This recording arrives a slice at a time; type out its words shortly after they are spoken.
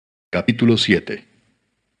Capítulo 7.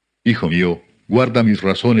 Hijo mío, guarda mis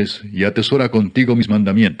razones y atesora contigo mis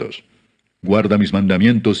mandamientos. Guarda mis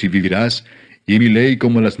mandamientos y vivirás, y mi ley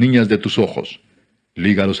como las niñas de tus ojos.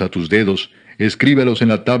 Lígalos a tus dedos, escríbelos en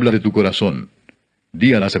la tabla de tu corazón.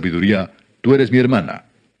 Di a la sabiduría, tú eres mi hermana,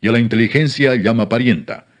 y a la inteligencia llama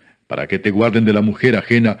parienta, para que te guarden de la mujer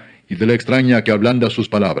ajena y de la extraña que ablanda sus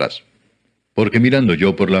palabras. Porque mirando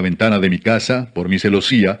yo por la ventana de mi casa, por mi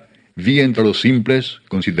celosía, vi entre los simples,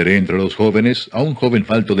 consideré entre los jóvenes a un joven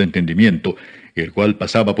falto de entendimiento, el cual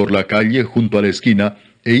pasaba por la calle junto a la esquina,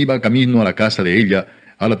 e iba camino a la casa de ella,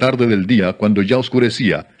 a la tarde del día, cuando ya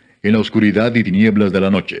oscurecía, en la oscuridad y tinieblas de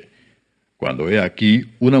la noche. Cuando he aquí,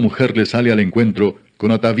 una mujer le sale al encuentro,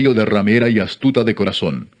 con atavío de ramera y astuta de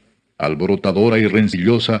corazón. Alborotadora y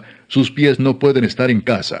rencillosa, sus pies no pueden estar en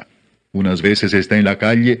casa. Unas veces está en la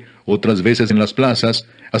calle, otras veces en las plazas,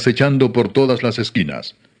 acechando por todas las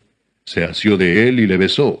esquinas. Se asió de él y le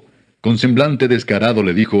besó. Con semblante descarado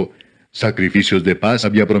le dijo, sacrificios de paz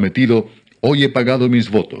había prometido, hoy he pagado mis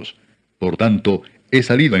votos. Por tanto, he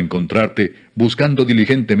salido a encontrarte, buscando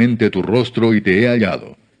diligentemente tu rostro y te he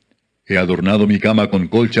hallado. He adornado mi cama con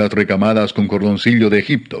colchas recamadas con cordoncillo de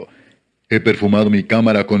Egipto. He perfumado mi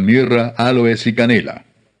cámara con mirra, aloes y canela.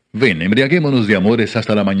 Ven, embriaguémonos de amores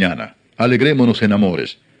hasta la mañana. Alegrémonos en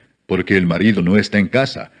amores. Porque el marido no está en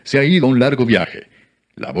casa, se ha ido a un largo viaje.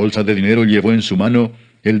 La bolsa de dinero llevó en su mano,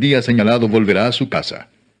 el día señalado volverá a su casa.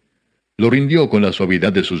 Lo rindió con la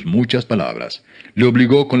suavidad de sus muchas palabras, le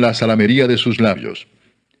obligó con la salamería de sus labios.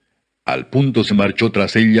 Al punto se marchó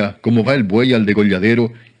tras ella, como va el buey al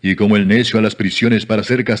degolladero, y como el necio a las prisiones para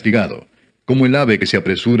ser castigado, como el ave que se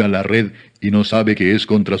apresura a la red y no sabe que es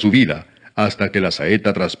contra su vida, hasta que la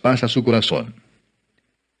saeta traspasa su corazón.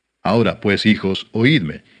 Ahora pues, hijos,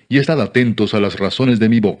 oídme, y estad atentos a las razones de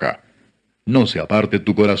mi boca. No se aparte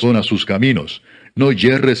tu corazón a sus caminos, no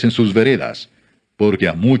yerres en sus veredas, porque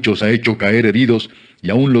a muchos ha hecho caer heridos, y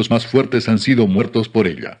aun los más fuertes han sido muertos por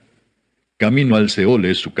ella. Camino al Seol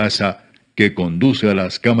es su casa, que conduce a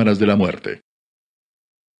las cámaras de la muerte.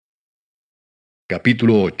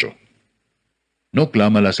 Capítulo 8. ¿No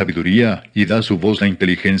clama la sabiduría y da su voz la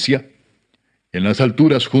inteligencia? En las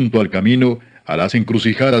alturas junto al camino, a las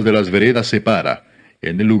encrucijadas de las veredas se para,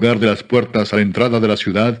 en el lugar de las puertas a la entrada de la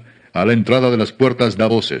ciudad, a la entrada de las puertas da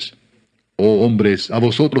voces. Oh hombres, a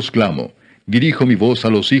vosotros clamo, dirijo mi voz a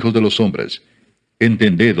los hijos de los hombres.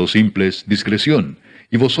 Entended, oh simples, discreción,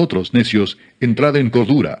 y vosotros, necios, entrad en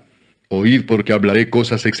cordura. Oíd porque hablaré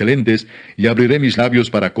cosas excelentes, y abriré mis labios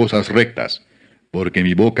para cosas rectas. Porque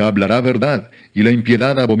mi boca hablará verdad, y la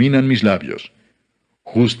impiedad abominan mis labios.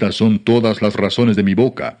 Justas son todas las razones de mi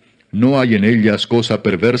boca, no hay en ellas cosa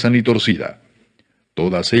perversa ni torcida.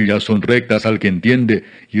 Todas ellas son rectas al que entiende,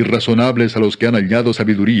 y razonables a los que han hallado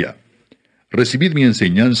sabiduría. Recibid mi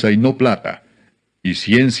enseñanza y no plata, y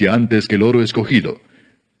ciencia antes que el oro escogido.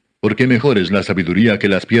 Porque mejor es la sabiduría que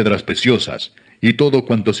las piedras preciosas, y todo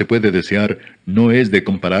cuanto se puede desear no es de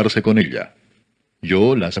compararse con ella.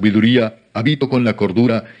 Yo, la sabiduría, habito con la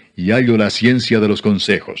cordura, y hallo la ciencia de los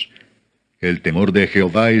consejos. El temor de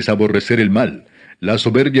Jehová es aborrecer el mal, la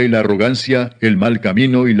soberbia y la arrogancia, el mal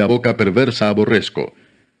camino y la boca perversa aborrezco.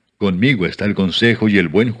 Conmigo está el consejo y el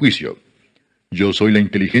buen juicio. Yo soy la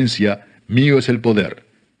inteligencia, mío es el poder.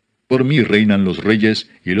 Por mí reinan los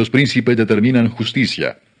reyes, y los príncipes determinan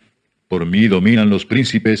justicia. Por mí dominan los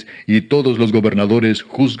príncipes, y todos los gobernadores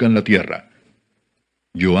juzgan la tierra.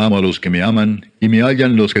 Yo amo a los que me aman, y me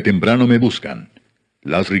hallan los que temprano me buscan.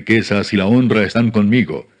 Las riquezas y la honra están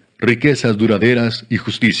conmigo, riquezas duraderas y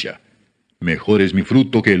justicia. Mejor es mi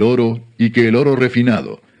fruto que el oro, y que el oro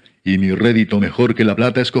refinado, y mi rédito mejor que la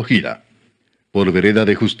plata escogida. Por vereda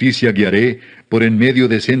de justicia guiaré, por en medio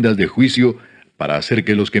de sendas de juicio, para hacer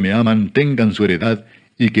que los que me aman tengan su heredad,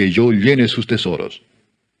 y que yo llene sus tesoros.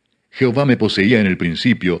 Jehová me poseía en el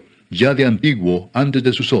principio, ya de antiguo, antes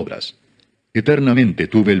de sus obras. Eternamente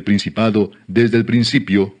tuve el principado, desde el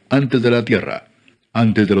principio, antes de la tierra.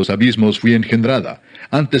 Antes de los abismos fui engendrada,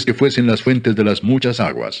 antes que fuesen las fuentes de las muchas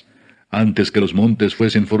aguas. Antes que los montes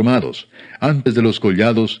fuesen formados, antes de los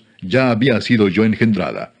collados, ya había sido yo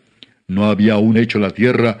engendrada. No había aún hecho la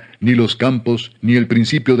tierra, ni los campos, ni el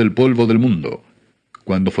principio del polvo del mundo.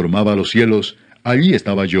 Cuando formaba los cielos, allí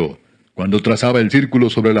estaba yo. Cuando trazaba el círculo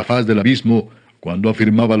sobre la faz del abismo, cuando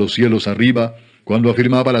afirmaba los cielos arriba, cuando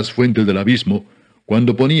afirmaba las fuentes del abismo,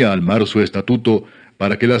 cuando ponía al mar su estatuto,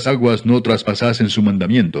 para que las aguas no traspasasen su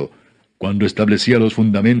mandamiento, cuando establecía los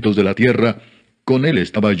fundamentos de la tierra, con él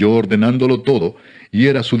estaba yo ordenándolo todo, y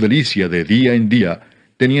era su delicia de día en día,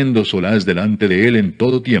 teniendo solaz delante de él en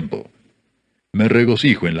todo tiempo. Me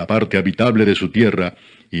regocijo en la parte habitable de su tierra,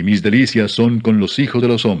 y mis delicias son con los hijos de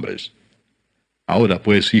los hombres. Ahora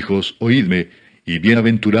pues, hijos, oídme, y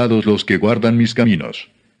bienaventurados los que guardan mis caminos.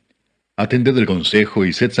 Atended el consejo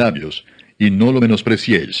y sed sabios, y no lo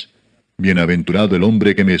menospreciéis. Bienaventurado el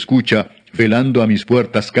hombre que me escucha, velando a mis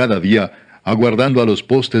puertas cada día, aguardando a los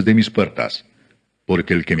postes de mis puertas.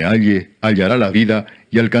 Porque el que me halle, hallará la vida,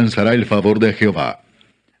 y alcanzará el favor de Jehová.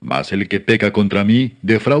 Mas el que peca contra mí,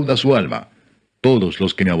 defrauda su alma. Todos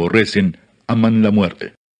los que me aborrecen, aman la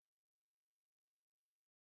muerte.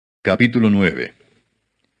 Capítulo 9.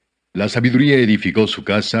 La sabiduría edificó su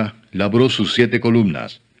casa, labró sus 7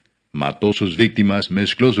 columnas. Mató sus víctimas,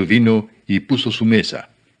 mezcló su vino, y puso su mesa.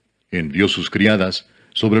 Envió sus criadas,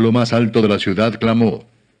 sobre lo más alto de la ciudad clamó.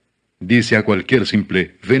 Dice a cualquier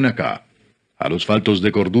simple, ven acá. A los faltos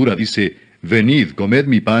de cordura dice, venid, comed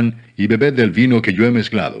mi pan, y bebed del vino que yo he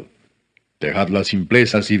mezclado. Dejad las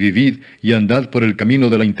simplezas y vivid, y andad por el camino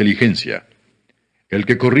de la inteligencia. El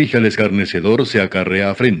que corrige al escarnecedor se acarrea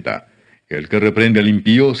afrenta. El que reprende al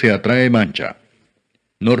impío se atrae mancha.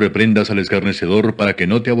 No reprendas al escarnecedor para que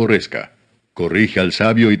no te aborrezca. Corrige al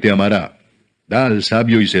sabio y te amará. Da al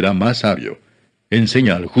sabio y será más sabio.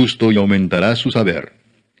 Enseña al justo y aumentará su saber.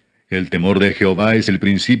 El temor de Jehová es el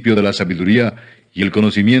principio de la sabiduría, y el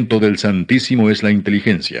conocimiento del Santísimo es la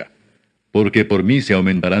inteligencia. Porque por mí se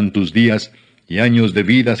aumentarán tus días, y años de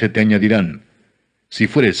vida se te añadirán. Si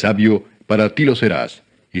fueres sabio, para ti lo serás,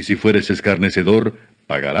 y si fueres escarnecedor,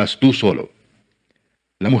 pagarás tú solo.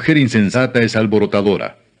 La mujer insensata es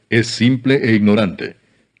alborotadora, es simple e ignorante.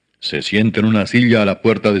 Se sienta en una silla a la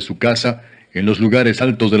puerta de su casa, en los lugares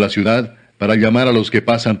altos de la ciudad, para llamar a los que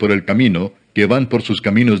pasan por el camino, que van por sus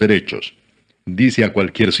caminos derechos. Dice a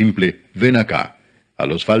cualquier simple, ven acá. A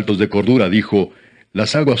los faltos de cordura dijo,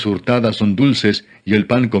 las aguas hurtadas son dulces, y el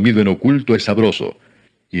pan comido en oculto es sabroso.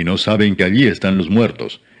 Y no saben que allí están los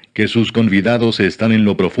muertos, que sus convidados están en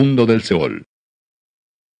lo profundo del Seol.